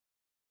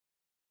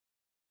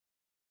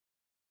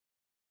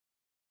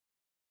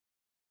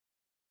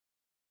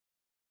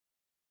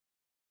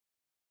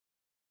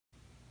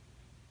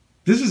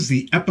This is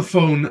the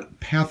Epiphone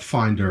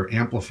Pathfinder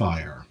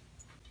amplifier.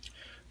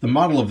 The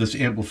model of this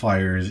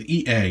amplifier is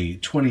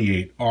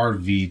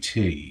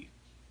EA28-RVT.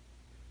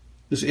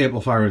 This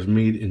amplifier is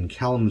made in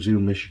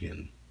Kalamazoo,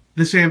 Michigan.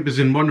 This amp is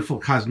in wonderful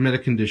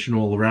cosmetic condition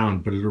all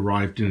around, but it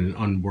arrived in an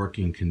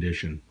unworking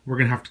condition. We're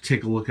going to have to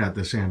take a look at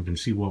this amp and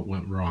see what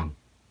went wrong.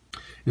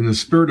 In the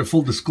spirit of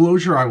full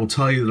disclosure, I will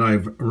tell you that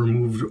I've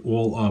removed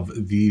all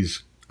of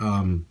these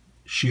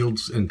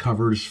shields and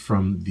covers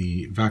from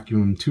the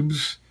vacuum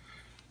tubes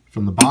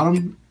from the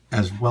bottom,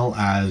 as well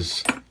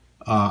as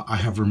I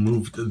have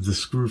removed the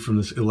screw from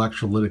this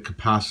electrolytic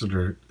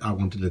capacitor. I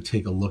wanted to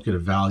take a look at a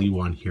value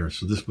on here.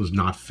 So this was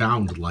not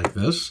found like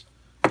this.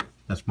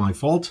 That's my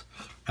fault.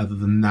 Other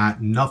than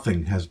that,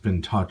 nothing has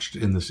been touched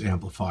in this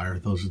amplifier.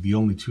 Those are the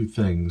only two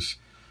things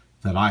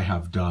that I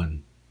have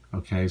done.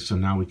 Okay, so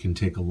now we can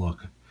take a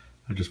look.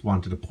 I just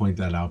wanted to point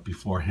that out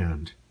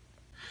beforehand.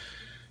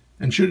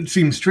 And should it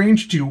seem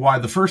strange to you why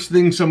the first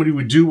thing somebody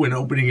would do when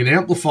opening an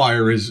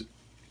amplifier is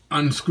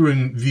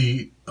unscrewing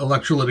the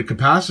electrolytic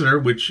capacitor,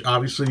 which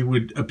obviously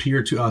would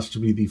appear to us to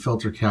be the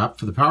filter cap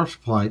for the power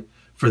supply,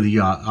 for the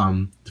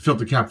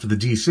filter cap for the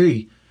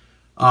DC.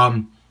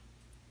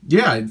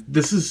 Yeah,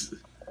 this is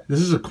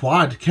a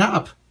quad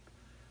cap.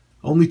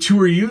 Only two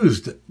are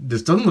used.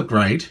 This doesn't look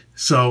right.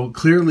 So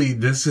clearly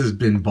this has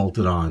been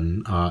bolted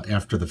on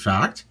after the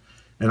fact.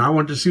 And I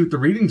wanted to see what the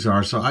readings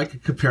are so I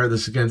could compare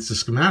this against the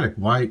schematic.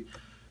 Why,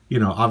 you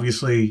know,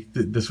 obviously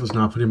this was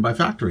not put in by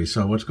factory.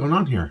 So what's going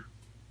on here?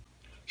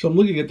 So I'm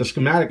looking at the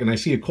schematic and I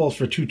see it calls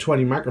for two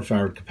 20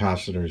 microfarad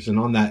capacitors. And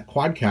on that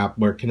quad cap,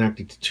 we're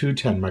connected to two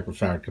 10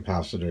 microfarad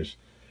capacitors.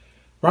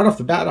 Right off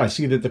the bat, I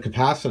see that the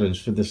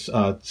capacitance for this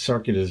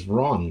circuit is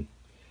wrong.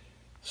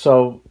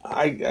 So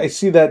I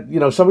see that, you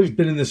know, somebody's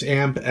been in this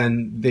amp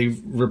and they've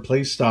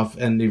replaced stuff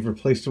and they've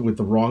replaced it with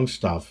the wrong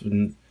stuff.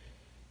 And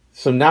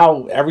so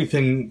now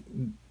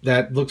everything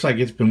that looks like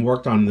it's been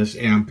worked on in this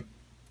amp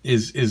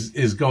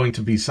is going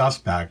to be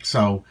suspect.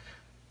 So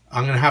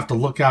I'm going to have to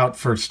look out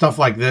for stuff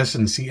like this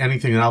and see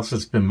anything else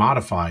that's been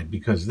modified,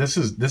 because this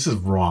is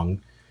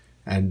wrong.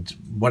 And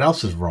what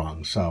else is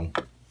wrong? So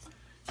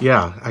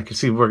yeah, I can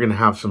see we're going to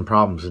have some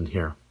problems in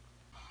here.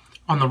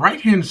 On the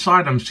right-hand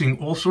side, I'm seeing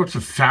all sorts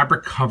of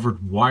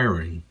fabric-covered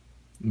wiring.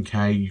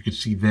 Okay, you can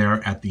see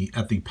there at the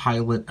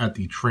pilot, at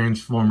the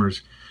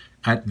transformers,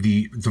 at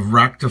the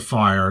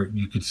rectifier,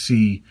 you could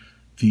see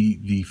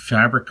the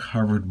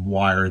fabric-covered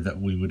wire that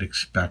we would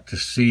expect to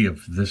see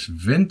of this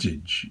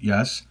vintage.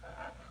 Yes.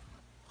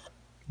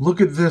 Look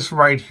at this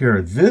right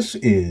here. This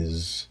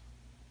is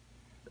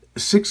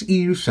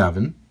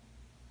 6EU7,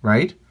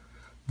 right?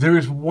 There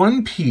is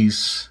one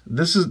piece.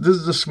 This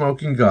is a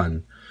smoking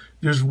gun.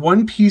 There's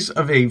one piece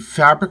of a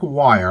fabric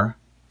wire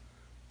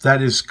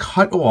that is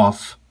cut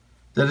off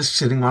that is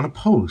sitting on a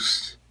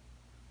post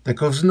that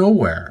goes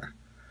nowhere.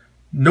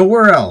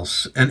 Nowhere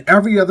else. And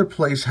every other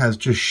place has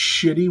just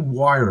shitty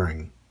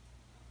wiring.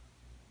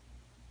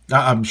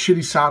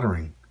 Shitty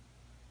soldering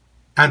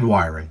and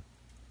wiring.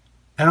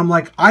 And I'm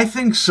like, I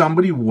think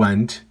somebody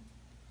went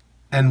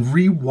and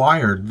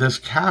rewired this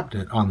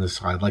cabinet on the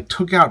side. Like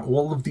took out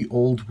all of the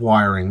old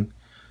wiring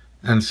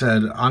and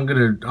said,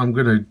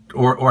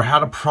 or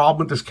had a problem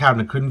with this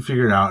cabinet, couldn't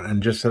figure it out,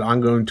 and just said, I'm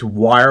going to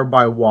wire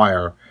by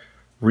wire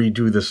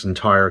redo this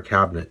entire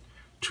cabinet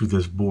to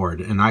this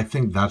board. And I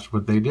think that's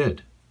what they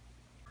did.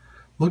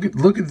 Look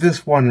at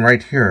this one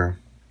right here.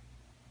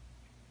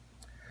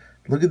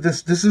 Look at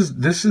this. This is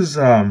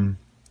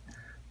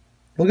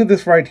look at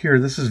this right here.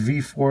 This is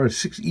V4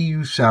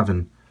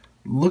 6EU7.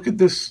 Look at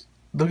this.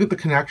 Look at the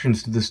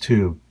connections to this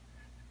tube.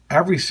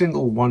 Every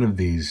single one of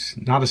these,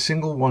 not a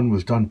single one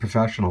was done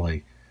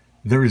professionally.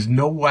 There is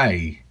no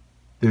way,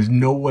 there's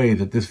no way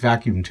that this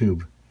vacuum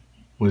tube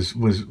was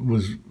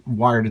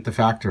wired at the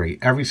factory.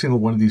 Every single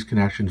one of these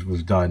connections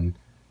was done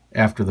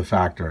after the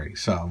factory.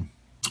 So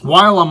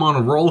while I'm on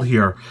a roll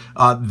here,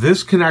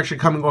 this connection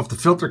coming off the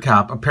filter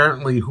cap,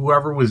 apparently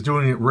whoever was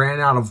doing it ran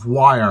out of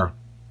wire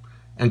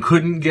and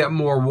couldn't get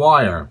more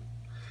wire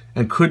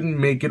and couldn't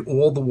make it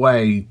all the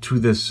way to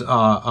this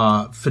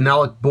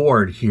phenolic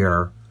board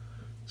here.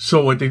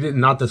 So what they did,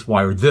 not this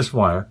wire,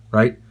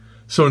 right?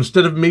 So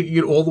instead of making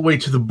it all the way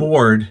to the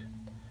board,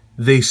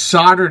 they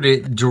soldered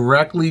it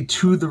directly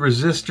to the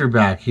resistor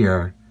back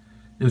here,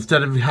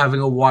 instead of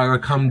having a wire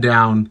come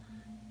down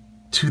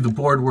to the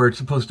board where it's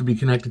supposed to be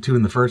connected to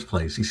in the first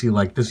place. You see,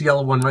 like this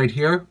yellow one right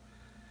here,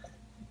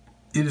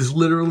 it is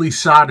literally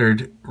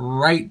soldered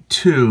right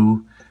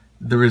to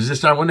the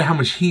resistor. I wonder how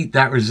much heat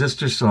that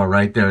resistor saw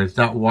right there.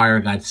 That wire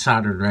got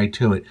soldered right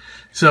to it.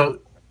 So,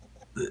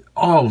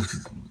 oh,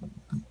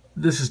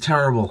 this is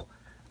terrible.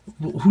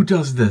 Who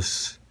does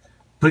this?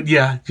 But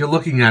yeah, you're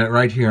looking at it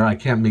right here. I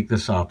can't make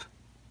this up.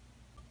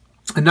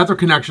 Another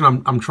connection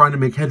I'm trying to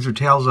make heads or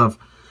tails of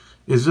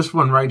is this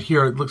one right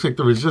here. It looks like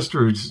the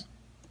resistor is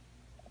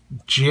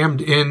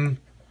jammed in,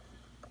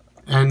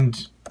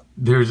 and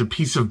there's a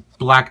piece of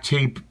black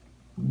tape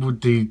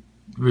with the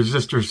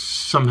resistor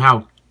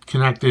somehow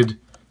connected.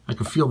 I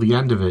can feel the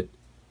end of it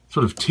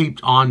sort of taped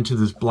onto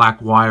this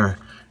black wire,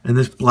 and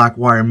this black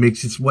wire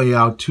makes its way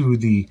out to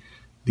the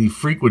the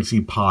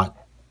frequency pot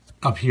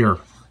up here.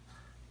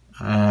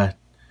 And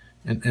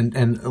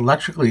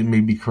electrically it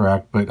may be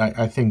correct, but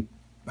I think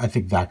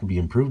that could be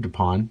improved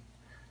upon.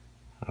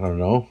 I don't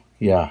know.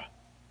 Yeah.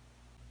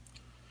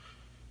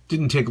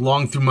 Didn't take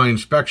long through my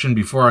inspection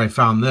before I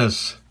found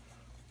this.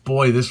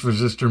 Boy, this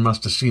resistor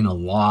must have seen a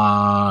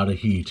lot of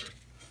heat.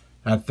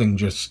 That thing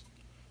just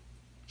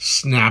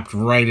snapped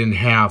right in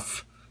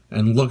half.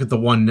 And look at the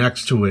one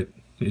next to it.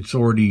 It's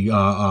already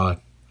a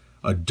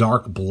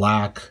dark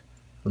black.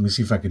 Let me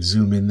see if I could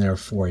zoom in there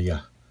for you.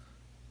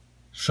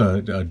 So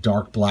a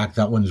dark black,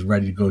 that one's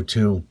ready to go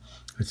too.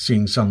 It's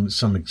seeing some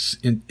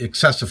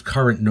excessive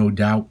current, no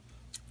doubt.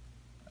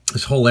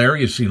 This whole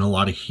area is seeing a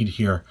lot of heat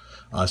here.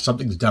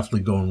 Something's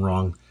definitely going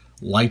wrong.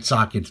 Light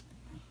socket's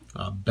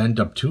bent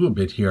up too a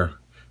bit here.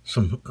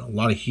 A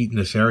lot of heat in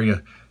this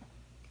area.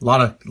 A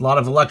lot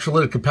of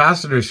electrolytic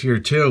capacitors here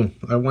too.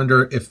 I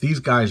wonder if these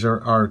guys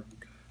are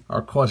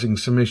causing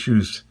some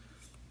issues.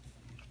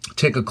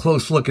 Take a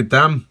close look at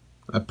them.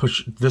 I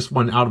push this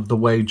one out of the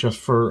way just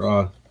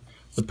for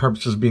the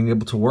purposes of being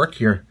able to work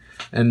here,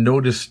 and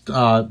noticed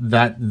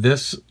that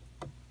this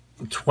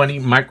 20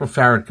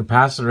 microfarad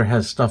capacitor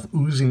has stuff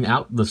oozing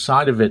out the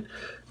side of it.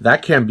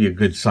 That can be a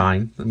good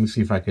sign. Let me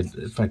see if I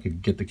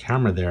could get the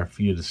camera there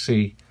for you to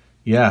see.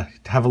 Yeah,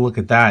 have a look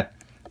at that.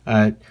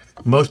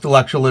 Most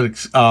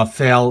electrolytics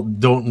fail,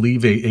 don't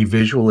leave a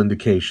visual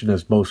indication,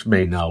 as most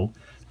may know.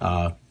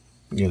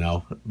 You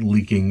know,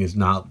 leaking is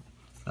not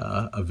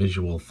a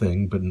visual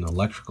thing, but an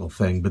electrical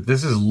thing. But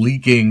this is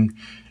leaking,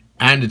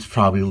 and it's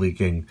probably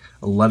leaking.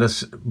 Let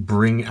us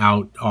bring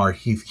out our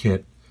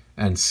Heathkit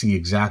and see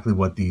exactly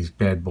what these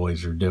bad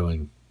boys are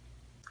doing.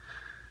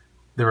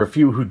 There are a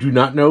few who do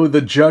not know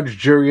the judge,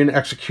 jury, and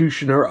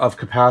executioner of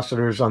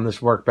capacitors on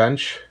this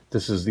workbench.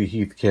 This is the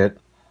Heathkit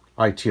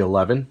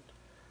IT11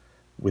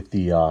 with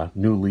the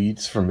new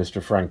leads from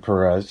Mr. Frank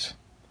Perez.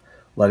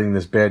 Letting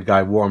this bad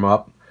guy warm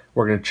up.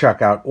 We're going to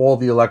check out all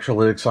the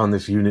electrolytics on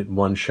this unit in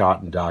one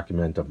shot and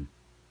document them.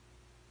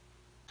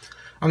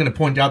 I'm going to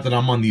point out that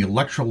I'm on the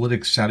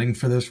electrolytic setting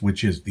for this,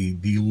 which is the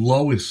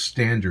lowest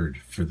standard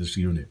for this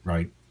unit,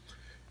 right?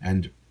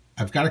 And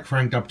I've got it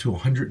cranked up to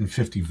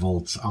 150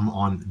 volts. I'm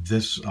on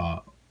this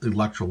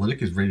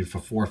electrolytic is rated for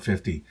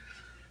 450.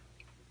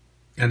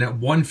 And at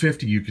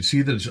 150, you can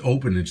see that it's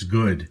open, it's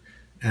good.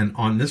 And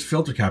on this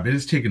filter cap, it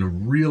has taken a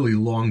really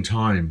long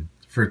time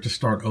for it to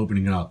start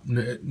opening up.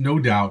 No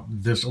doubt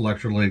this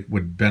electrolytic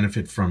would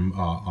benefit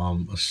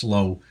from a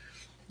slow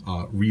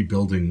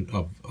rebuilding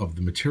of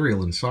the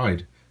material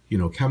inside, you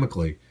know,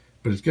 chemically.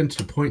 But it's getting to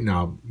the point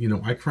now, you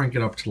know, I crank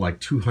it up to like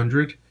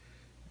 200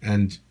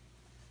 and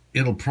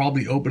it'll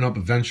probably open up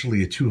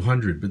eventually at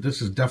 200, but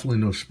this is definitely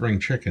no spring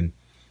chicken,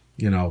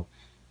 you know.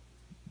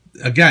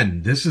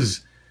 Again, this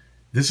is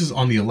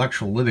on the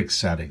electrolytic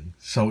setting,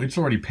 so it's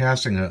already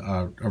passing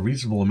a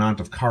reasonable amount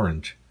of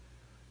current.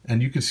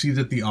 And you can see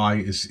that the eye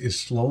is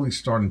slowly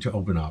starting to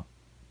open up.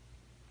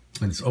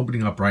 And it's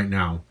opening up right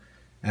now.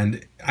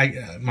 And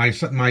my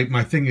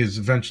thing is,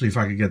 eventually, if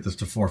I could get this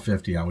to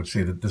 450, I would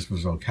say that this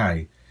was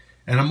okay.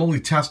 And I'm only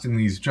testing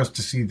these just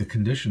to see the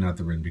condition that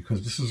they're in,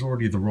 because this is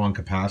already the wrong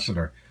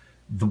capacitor.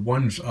 The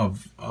ones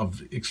of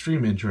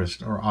extreme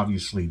interest are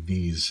obviously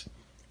these.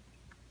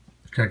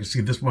 Okay, I can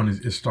see this one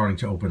is starting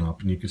to open up,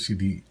 and you can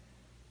see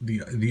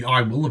the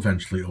eye will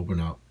eventually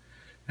open up.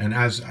 And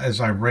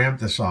as I ramp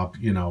this up,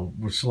 you know,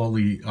 we're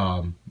slowly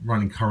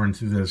running current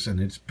through this, and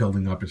it's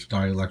building up its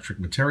dielectric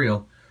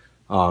material.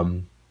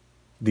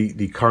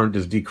 The current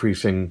is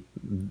decreasing,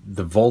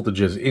 the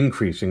voltage is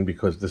increasing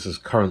because this is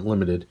current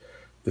limited,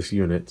 this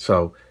unit.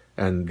 So,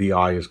 and the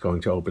eye is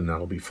going to open,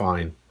 that'll be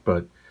fine.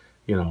 But,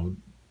 you know,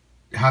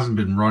 it hasn't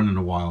been run in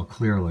a while,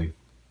 clearly.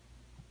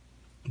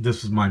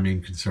 This is my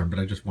main concern, but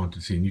I just want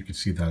to see, and you can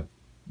see that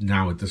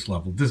now at this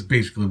level. This is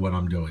basically what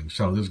I'm doing.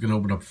 So this is going to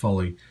open up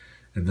fully,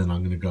 and then I'm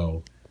going to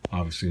go,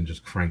 obviously, and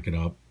just crank it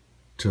up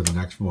to the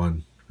next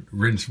one.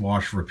 Rinse,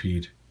 wash,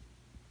 repeat.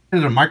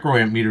 And a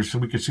microamp meter, so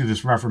we can see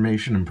this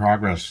reformation in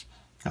progress.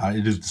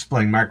 It is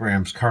displaying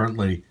microamps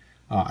currently.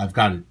 I've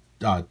got it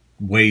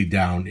way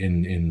down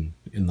in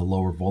the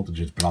lower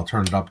voltages, but I'll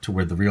turn it up to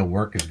where the real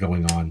work is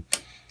going on.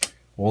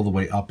 All the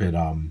way up at,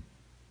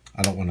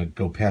 I don't want to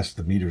go past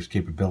the meter's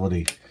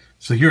capability.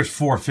 So here's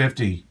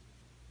 450,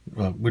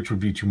 which would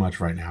be too much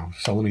right now.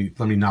 So let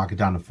me knock it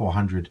down to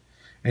 400.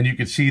 And you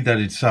can see that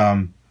it's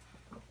at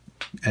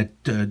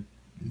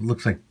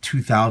looks like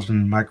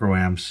 2,000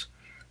 microamps,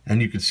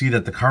 and you can see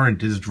that the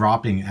current is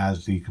dropping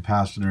as the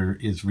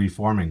capacitor is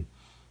reforming.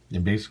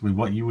 And basically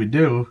what you would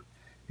do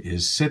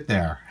is sit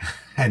there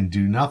and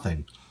do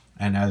nothing,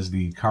 and as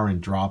the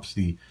current drops,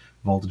 the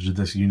voltage of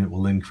this unit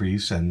will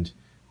increase and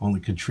only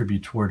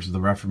contribute towards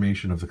the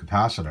reformation of the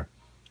capacitor,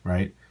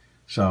 right?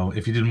 So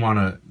if you didn't want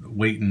to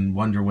wait and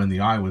wonder when the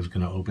eye was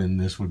going to open,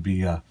 this would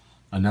be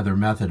another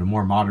method, a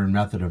more modern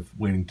method of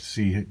waiting to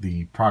see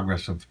the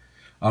progress of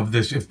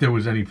this, if there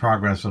was any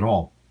progress at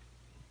all.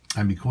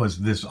 And because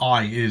this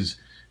eye is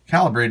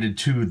calibrated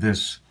to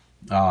this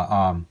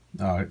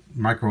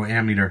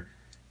microammeter,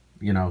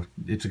 you know,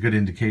 it's a good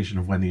indication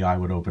of when the eye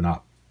would open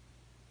up.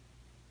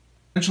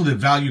 Eventually the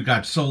value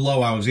got so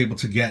low I was able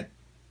to get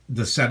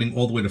the setting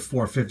all the way to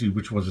 450,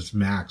 which was its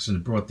max, and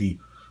it brought the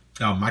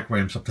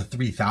microamps up to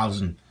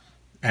 3,000.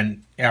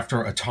 And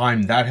after a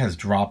time, that has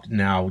dropped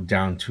now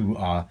down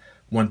to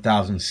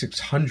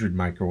 1,600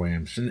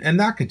 microamps, and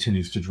that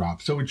continues to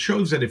drop. So it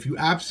shows that if you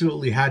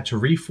absolutely had to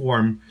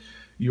reform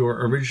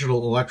your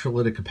original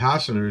electrolytic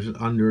capacitors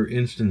under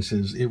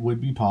instances, it would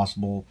be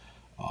possible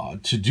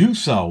to do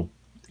so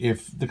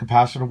if the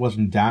capacitor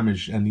wasn't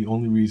damaged and the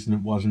only reason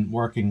it wasn't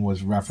working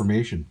was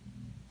reformation.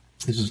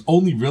 This is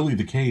only really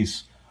the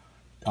case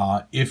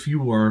if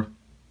you were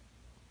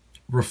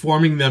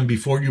reforming them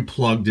before you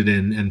plugged it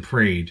in and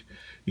prayed.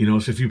 You know,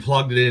 so if you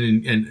plugged it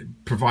in and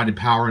provided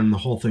power and the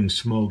whole thing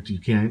smoked, you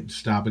can't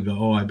stop and go,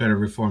 oh, I better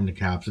reform the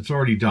caps. It's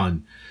already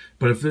done.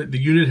 But if the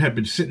unit had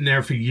been sitting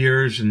there for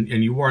years and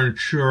you weren't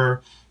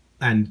sure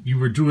and you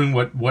were doing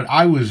what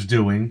I was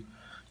doing,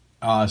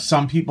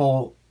 some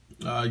people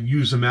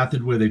use a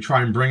method where they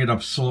try and bring it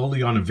up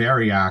slowly on a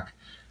variac.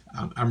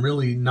 I'm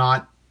really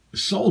not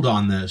sold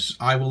on this.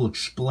 I will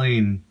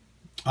explain.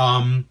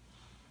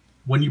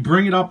 When you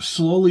bring it up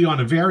slowly on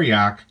a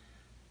variac,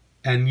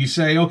 and you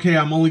say, okay,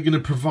 I'm only going to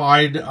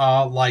provide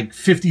like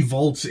 50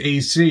 volts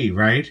AC,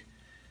 right?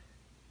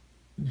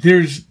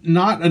 There's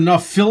not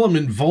enough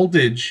filament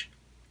voltage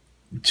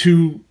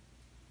to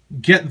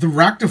get the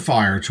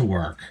rectifier to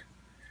work,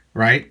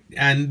 right?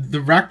 And the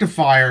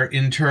rectifier,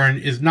 in turn,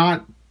 is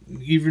not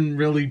even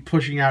really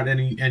pushing out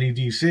any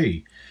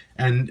DC.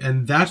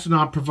 And that's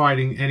not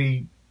providing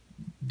any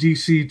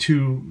DC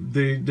to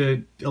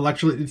the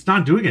electrolyte. It's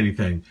not doing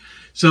anything.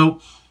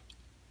 So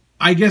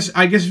I guess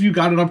if you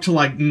got it up to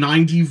like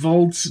 90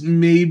 volts,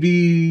 maybe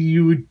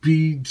you would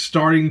be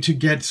starting to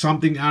get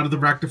something out of the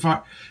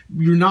rectifier.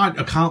 You're not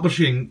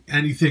accomplishing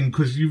anything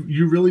because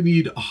you really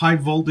need a high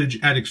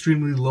voltage at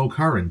extremely low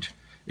current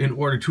in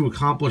order to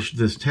accomplish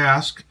this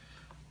task.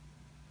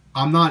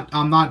 I'm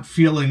not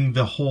feeling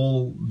the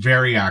whole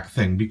variac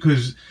thing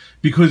because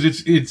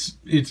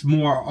it's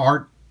more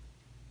art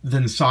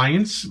than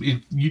science.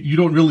 You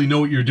don't really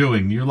know what you're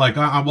doing. You're like,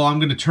 well, I'm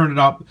going to turn it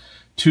up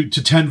to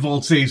 10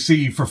 volts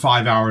AC for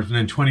 5 hours and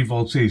then 20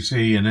 volts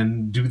AC and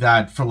then do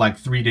that for like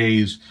 3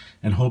 days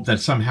and hope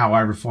that somehow I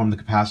reform the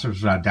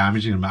capacitors without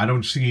damaging them. I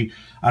don't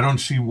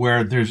see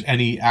where there's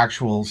any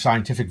actual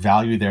scientific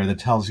value there that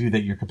tells you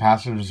that your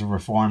capacitors are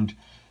reformed.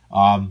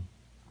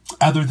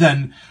 Other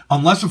than,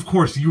 unless of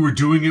course you were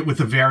doing it with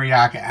a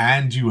variac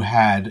and you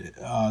had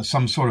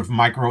some sort of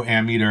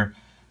microammeter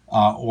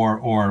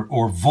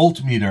or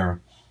voltmeter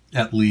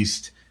at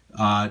least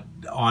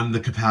on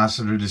the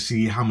capacitor to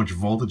see how much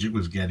voltage it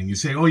was getting. You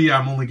say, oh yeah,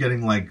 I'm only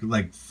getting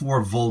like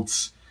 4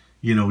 volts,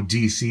 you know,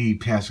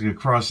 DC passing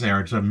across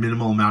there. It's a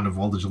minimal amount of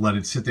voltage. Let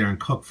it sit there and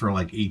cook for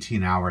like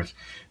 18 hours.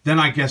 Then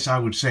I guess I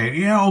would say,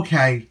 yeah,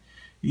 okay,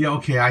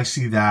 I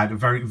see that. A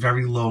very,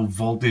 very low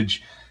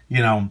voltage, you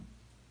know,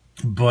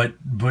 but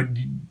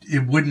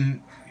it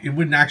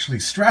wouldn't actually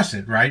stress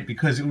it, right?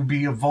 Because it would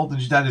be a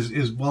voltage that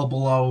is well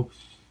below,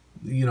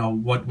 you know,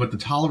 what the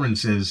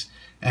tolerance is,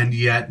 and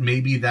yet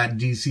maybe that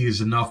DC is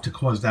enough to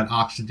cause that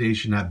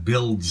oxidation that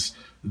builds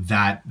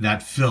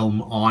that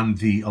film on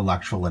the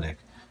electrolytic.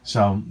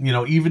 So, you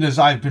know, even as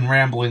I've been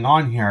rambling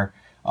on here,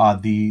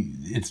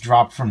 it's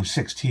dropped from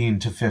 16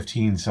 to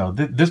 15. So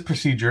this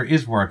procedure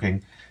is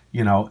working.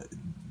 You know,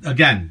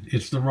 again,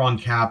 it's the wrong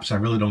caps. I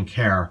really don't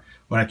care.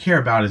 What I care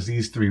about is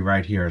these 3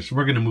 right here. So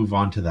we're going to move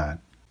on to that.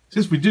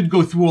 Since we did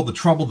go through all the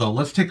trouble, though,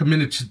 let's take a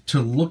minute to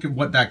look at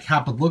what that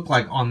cap would look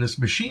like on this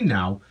machine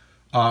now,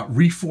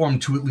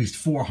 reformed to at least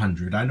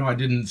 400. I know I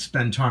didn't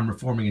spend time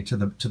reforming it to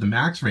the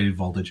max rated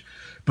voltage,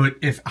 but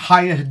if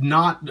Hiya had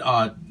not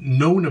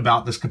known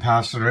about this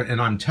capacitor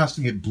and I'm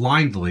testing it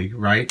blindly,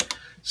 right?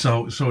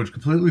 So it's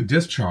completely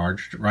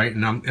discharged, right?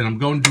 And I'm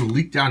going to do a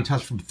leak down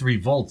test from 3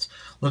 volts.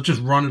 Let's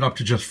just run it up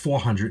to just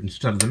 400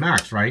 instead of the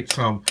max, right?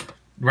 So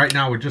right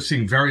now we're just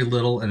seeing very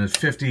little, and it's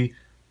 50.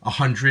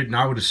 100, and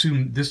I would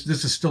assume this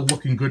is still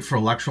looking good for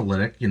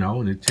electrolytic, you know,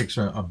 and it takes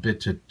a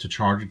bit to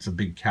charge. It's a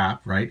big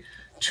cap, right?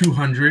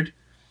 200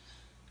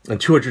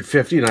 and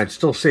 250, and I'd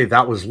still say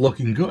that was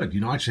looking good.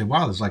 You know, I'd say,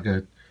 wow, there's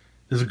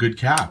a good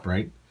cap,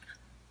 right?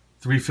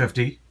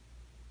 350,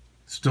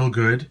 still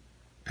good,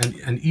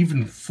 and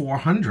even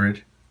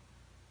 400,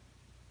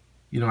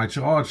 you know, I'd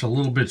say, oh, it's a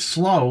little bit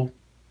slow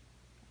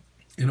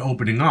in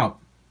opening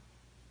up,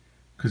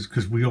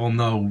 because we all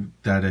know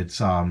that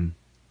it's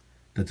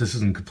that this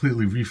isn't a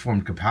completely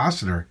reformed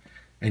capacitor,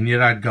 and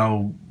yet I'd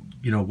go,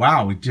 you know,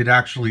 wow, it did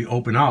actually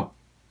open up.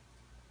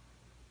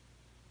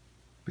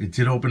 It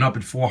did open up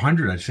at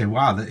 400. I'd say,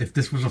 wow, if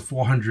this was a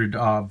 400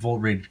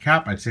 volt rated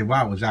cap, I'd say,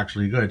 wow, it was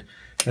actually good.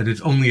 And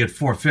it's only at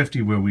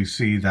 450 where we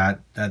see that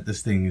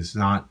this thing is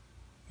not,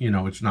 you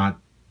know, it's not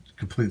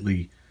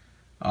completely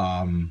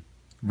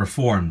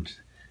reformed.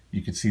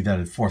 You can see that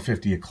at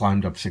 450 it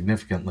climbed up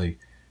significantly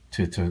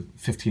to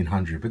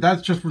 1500. But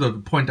that's just the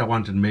point I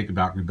wanted to make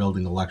about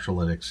rebuilding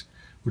electrolytics,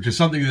 which is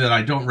something that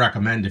I don't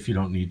recommend if you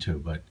don't need to,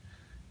 but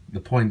the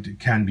point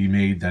can be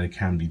made that it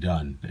can be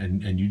done.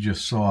 And you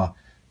just saw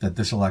that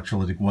this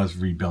electrolytic was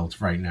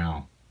rebuilt right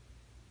now.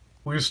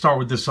 We're going to start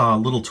with this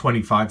little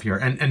 25 here.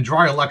 And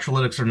dry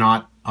electrolytics are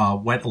not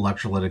wet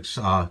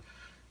electrolytics.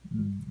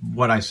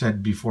 What I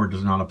said before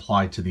does not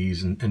apply to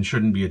these and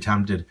shouldn't be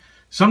attempted.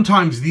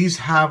 Sometimes these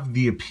have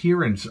the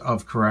appearance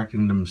of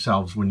correcting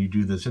themselves when you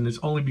do this, and it's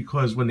only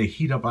because when they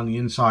heat up on the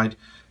inside,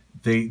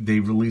 they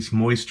release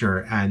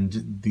moisture,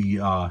 and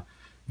the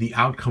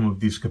outcome of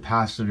these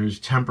capacitors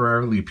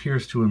temporarily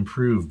appears to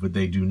improve, but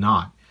they do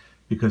not,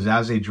 because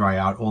as they dry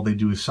out, all they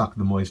do is suck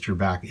the moisture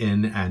back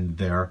in, and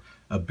their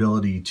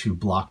ability to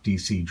block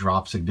DC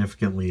drops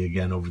significantly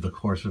again over the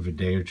course of a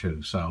day or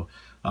two. So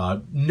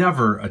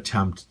never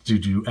attempt to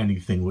do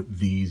anything with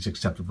these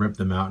except rip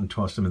them out and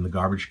toss them in the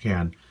garbage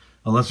can.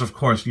 Unless, of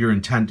course, your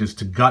intent is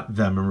to gut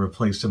them and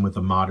replace them with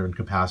a modern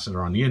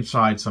capacitor on the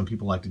inside. Some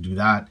people like to do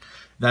that.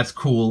 That's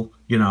cool,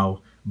 you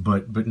know,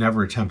 but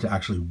never attempt to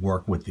actually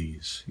work with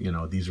these. You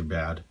know, these are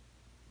bad.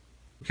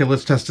 Okay,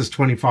 let's test this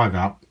 25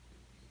 out.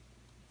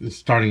 It's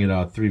starting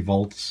at 3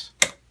 volts.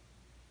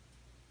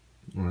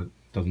 Well, it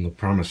doesn't look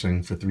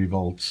promising for 3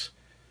 volts.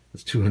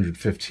 It's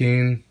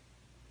 215,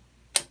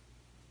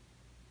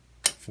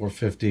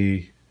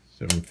 450,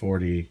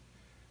 740.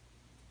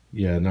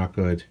 Yeah, not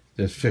good.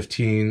 This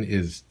 15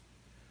 is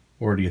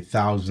already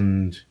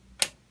 1,000,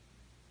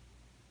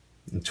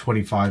 and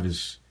 25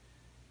 is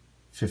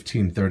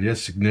 1,530.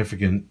 That's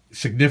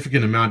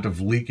significant amount of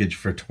leakage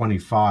for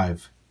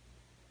 25,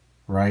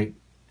 right?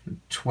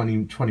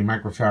 20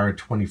 microfarad,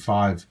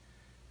 25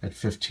 at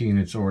 15.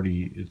 It's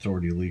already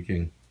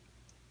leaking.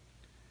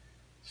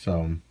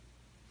 So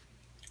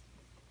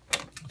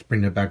let's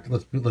bring that back.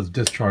 Let's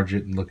discharge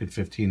it and look at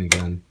 15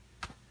 again.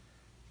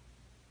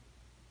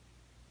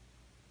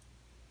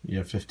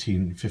 Yeah,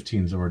 15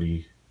 is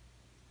already,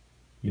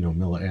 you know,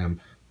 milliamp.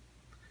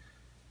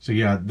 So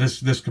yeah,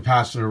 this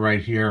capacitor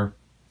right here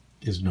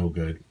is no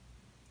good.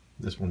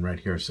 This one right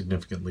here is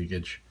significant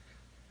leakage.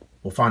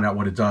 We'll find out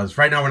what it does.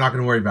 Right now, we're not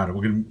going to worry about it.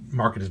 We're going to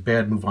mark it as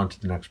bad, move on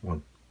to the next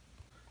one.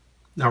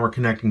 Now we're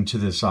connecting to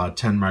this 10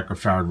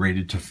 microfarad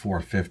rated to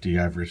 450.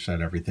 I've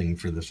reset everything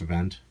for this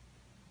event.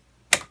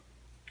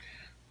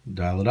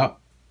 Dial it up.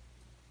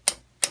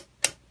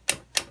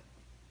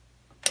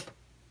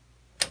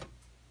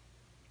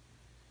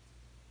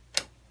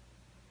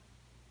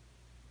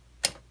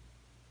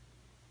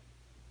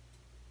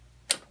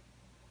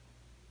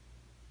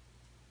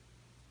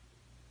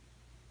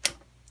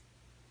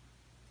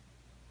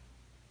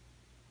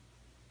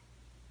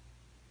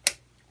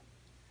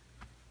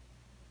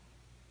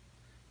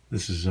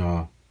 This is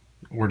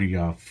already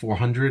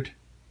 400.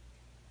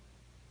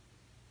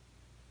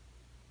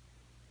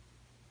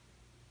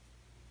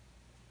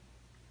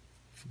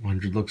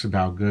 Looks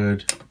about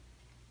good.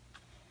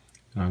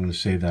 And I'm going to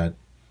say that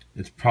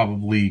it's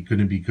probably going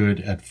to be good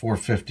at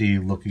 450.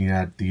 Looking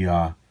at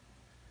the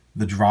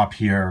drop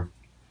here,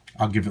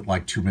 I'll give it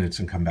like 2 minutes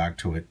and come back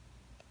to it.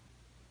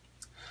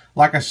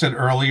 Like I said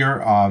earlier,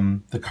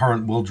 the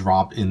current will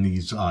drop in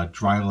these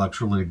dry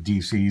electrolytic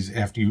DCs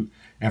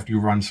after you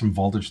run some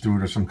voltage through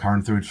it or some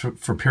current through it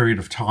for a period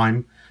of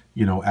time.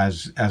 You know,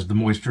 as the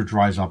moisture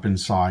dries up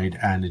inside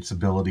and its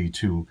ability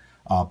to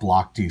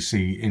block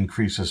DC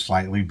increases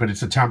slightly, but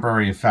it's a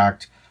temporary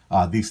effect.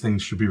 These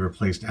things should be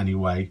replaced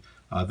anyway.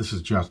 This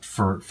is just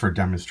for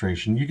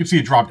demonstration. You can see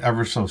it dropped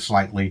ever so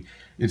slightly.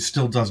 It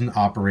still doesn't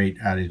operate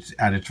at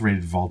its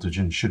rated voltage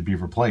and should be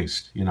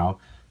replaced. You know,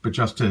 but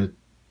just to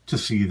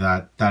see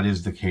that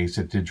is the case,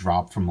 it did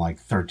drop from like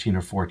 13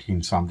 or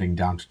 14 something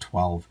down to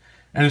 12,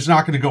 and it's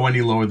not going to go any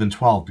lower than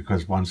 12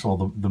 because once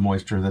all the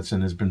moisture that's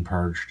in has been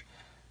purged,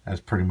 that's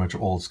pretty much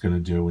all it's going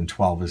to do, and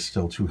 12 is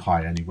still too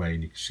high anyway,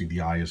 and you can see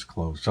the eye is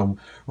closed. So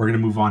we're going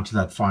to move on to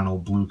that final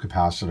blue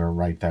capacitor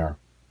right there.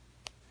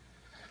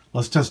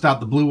 Let's test out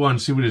the blue one,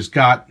 see what it's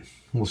got.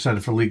 We'll set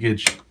it for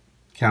leakage,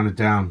 count it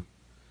down.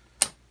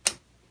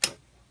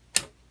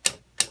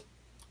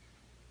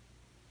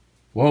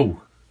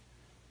 Whoa.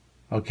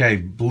 Okay,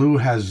 blue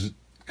has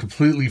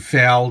completely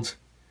failed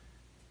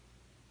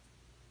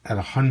at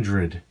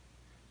 100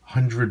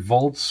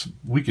 volts.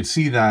 We could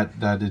see that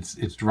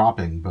it's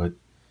dropping, but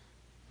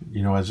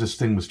you know, as this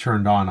thing was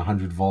turned on,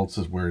 100 volts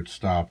is where it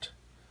stopped.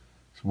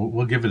 So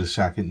we'll give it a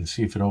second and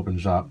see if it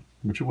opens up,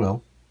 which it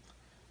will.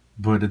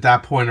 But at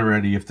that point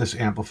already, if this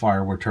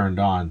amplifier were turned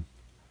on,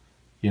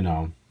 you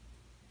know,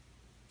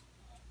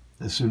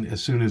 as soon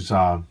as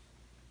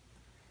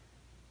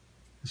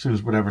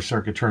whatever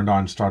circuit turned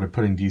on started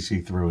putting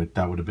DC through it,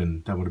 that would have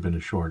been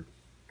a short.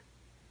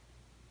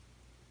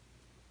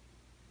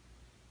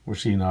 We're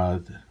seeing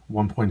 1.6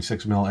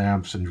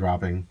 milliamps and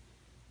dropping.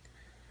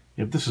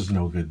 Yep, this is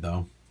no good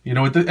though. You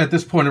know, at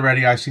this point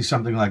already, I see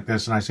something like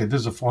this and I say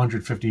this is a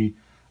 450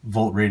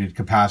 volt rated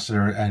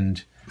capacitor,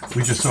 and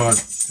we just saw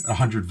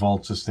 100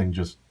 volts. This thing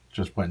just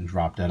went and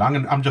dropped dead.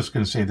 I'm just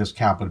gonna say this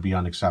cap would be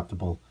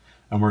unacceptable,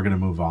 and we're gonna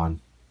move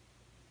on.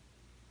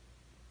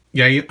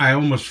 Yeah, I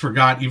almost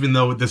forgot, even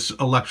though this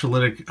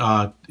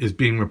electrolytic is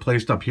being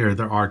replaced up here,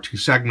 there are 2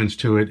 segments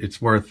to it.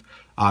 It's worth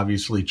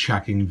obviously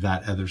checking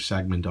that other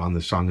segment on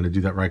this. So I'm going to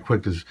do that right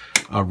quick. It's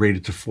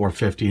rated to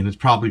 450, and it's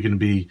probably going to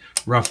be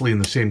roughly in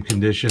the same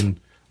condition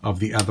of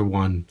the other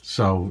one.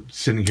 So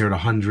sitting here at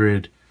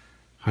 100,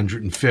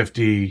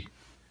 150,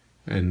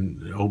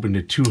 and opened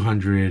at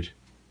 200,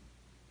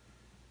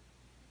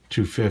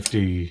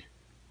 250,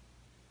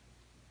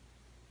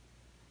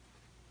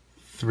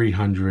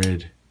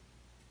 300,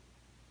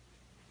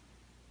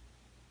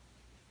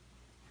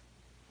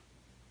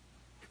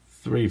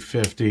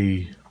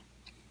 350,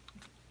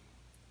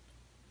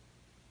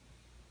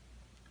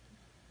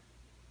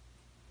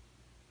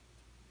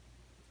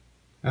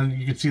 and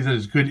you can see that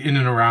it's good in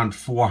and around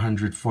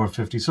 400,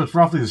 450. So it's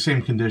roughly the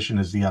same condition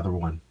as the other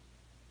one.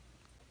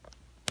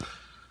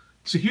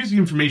 So here's the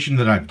information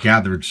that I've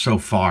gathered so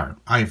far.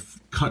 I've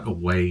cut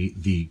away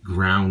the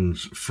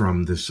grounds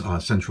from this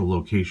central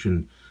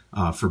location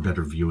for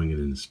better viewing and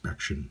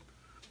inspection.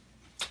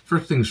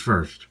 First things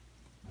first,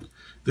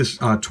 this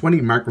 20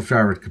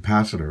 microfarad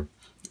capacitor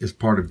is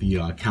part of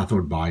the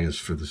cathode bias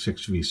for the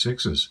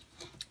 6V6s.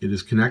 It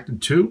is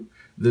connected to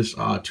this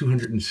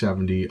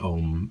 270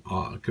 ohm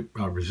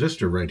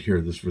resistor right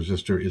here. This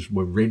resistor is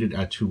rated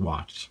at 2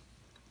 watts.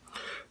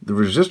 The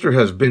resistor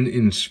has been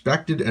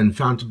inspected and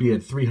found to be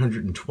at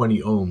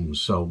 320 ohms,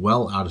 so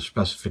well out of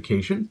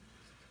specification.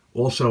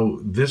 Also,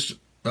 this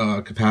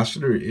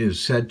capacitor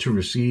is said to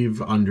receive,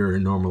 under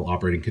normal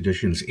operating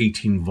conditions,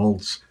 18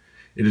 volts.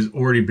 It has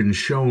already been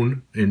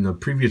shown in the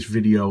previous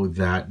video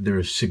that there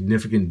is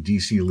significant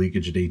DC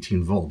leakage at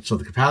 18 volts. So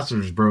the capacitor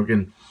is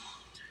broken,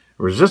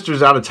 resistor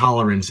is out of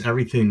tolerance,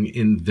 everything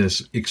in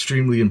this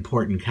extremely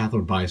important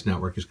cathode bias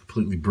network is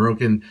completely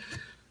broken.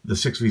 The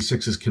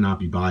 6V6s cannot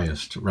be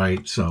biased,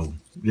 right? So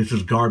this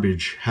is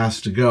garbage, has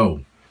to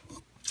go.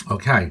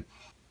 Okay.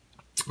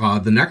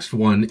 The next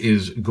one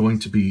is going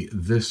to be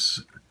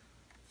this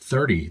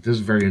 30. This is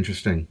very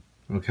interesting,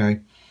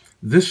 okay?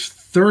 This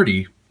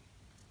 30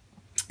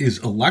 is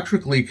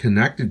electrically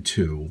connected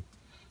to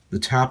the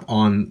tap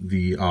on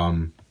the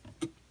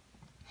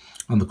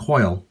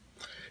coil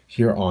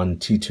here on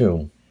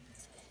T2.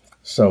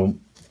 So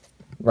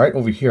right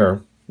over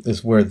here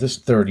is where this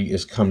 30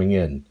 is coming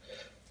in.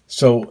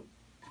 So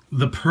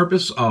the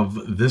purpose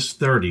of this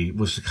 30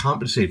 was to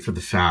compensate for the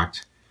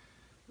fact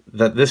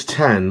that this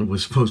 10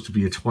 was supposed to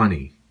be a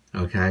 20,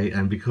 okay?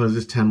 And because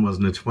this 10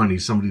 wasn't a 20,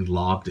 somebody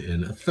lobbed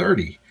in a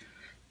 30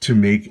 to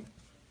make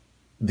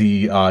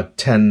the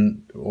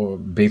 10, or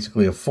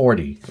basically a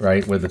 40,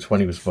 right, where the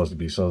 20 was supposed to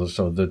be. So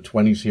the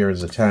 20s here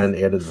is a 10,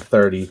 added the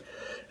 30,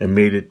 and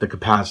made it the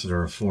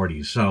capacitor a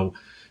 40. So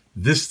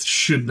this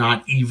should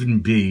not even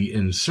be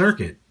in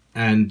circuit.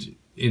 And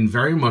in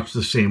very much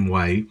the same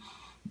way,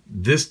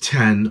 this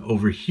 10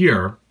 over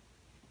here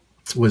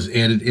was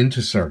added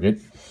into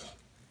circuit.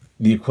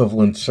 The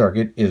equivalent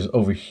circuit is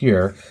over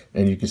here,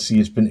 and you can see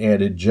it's been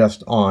added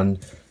just on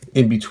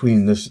in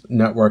between this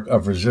network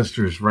of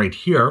resistors right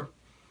here.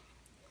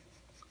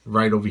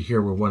 Right over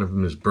here where one of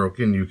them is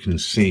broken, you can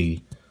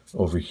see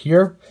over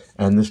here.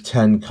 And this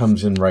 10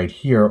 comes in right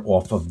here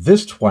off of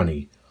this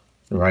 20,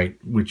 right,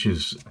 which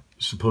is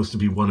supposed to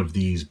be one of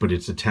these, but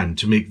it's a 10.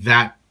 To make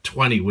that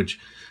 20, which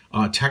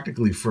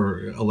technically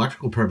for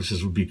electrical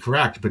purposes would be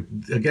correct. But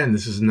again,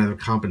 this is another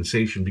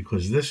compensation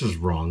because this is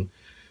wrong.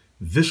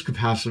 This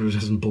capacitor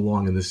doesn't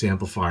belong in this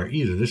amplifier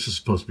either. This is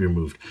supposed to be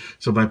removed.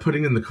 So by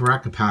putting in the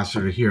correct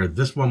capacitor here,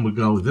 this one would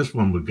go, this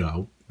one would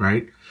go,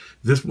 right?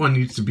 This one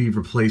needs to be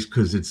replaced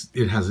because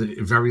it has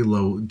a very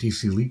low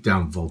DC leak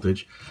down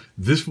voltage.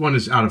 This one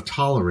is out of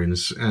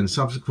tolerance, and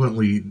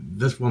subsequently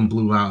this one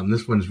blew out and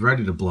this one's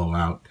ready to blow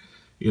out.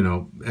 You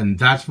know, and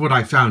that's what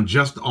I found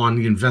just on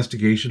the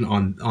investigation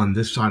on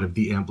this side of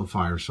the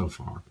amplifier so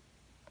far.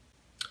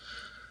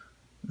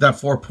 That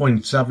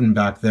 4.7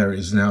 back there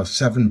is now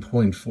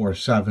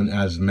 7.47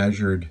 as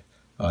measured.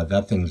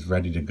 That thing's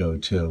ready to go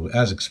too.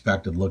 As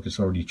expected, look, it's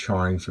already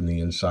charring from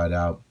the inside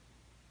out.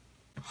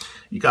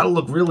 You got to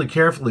look really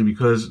carefully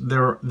because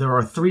there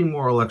are 3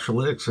 more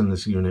electrolytics in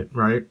this unit,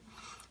 right?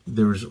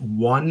 There's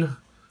 1,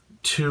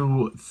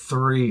 2,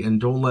 3,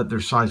 and don't let their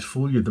size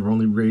fool you. They're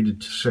only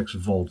rated to 6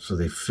 volts, so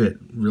they fit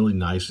really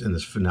nice in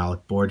this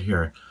phenolic board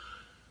here.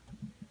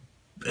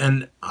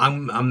 And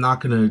I'm not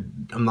gonna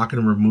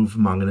remove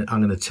them. I'm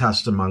gonna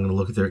test them. I'm gonna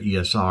look at their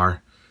ESR.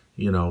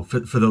 You know,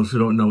 for those who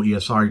don't know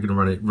ESR, you're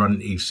gonna run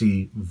an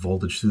AC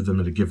voltage through them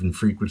at a given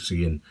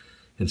frequency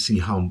and see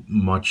how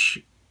much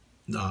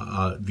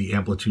the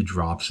amplitude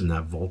drops in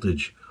that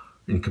voltage,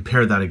 and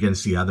compare that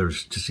against the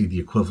others to see the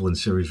equivalent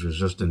series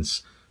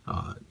resistance.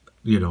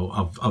 You know,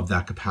 of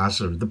that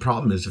capacitor. The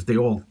problem is if they're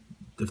all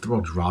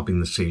dropping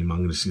the same, I'm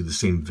going to see the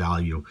same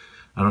value.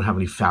 I don't have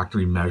any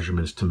factory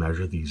measurements to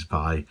measure these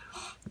by.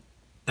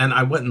 And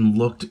I went and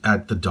looked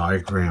at the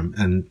diagram,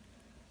 and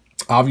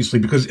obviously,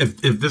 because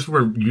if this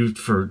were used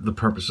for the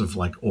purpose of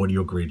like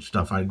audio grade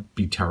stuff, I'd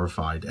be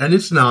terrified. And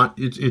it's not.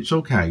 It's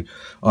okay.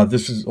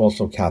 This is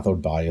also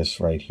cathode bias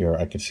right here.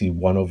 I can see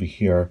one over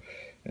here,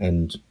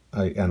 and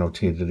I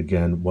annotated it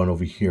again, one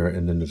over here,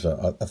 and then there's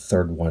a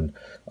third one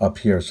up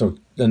here. So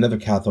another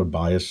cathode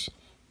bias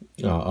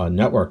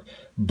network.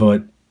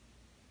 But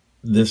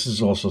this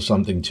is also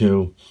something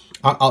too.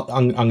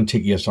 I'm going to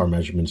take ESR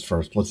measurements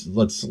first.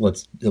 Let's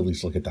at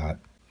least look at that.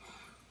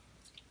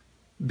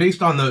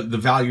 based on the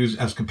values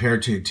as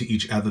compared to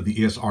each other, the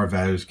ESR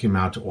values came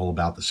out to all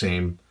about the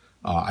same.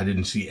 I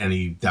didn't see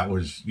any that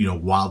was,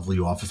 wildly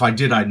off. If I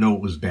did, I'd know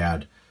it was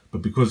bad.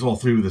 But because all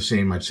three were the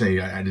same, I'd say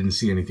I didn't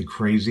see anything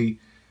crazy.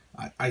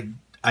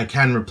 I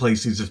can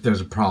replace these if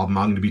there's a problem.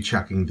 I'm going to be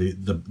checking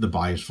the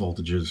bias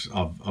voltages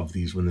of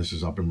these when this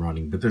is up and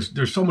running. But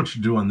there's so much to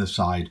do on this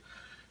side.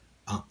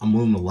 I'm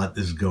willing to let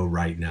this go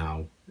right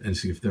now and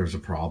see if there's a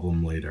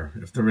problem later.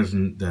 If there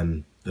isn't,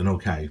 then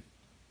okay.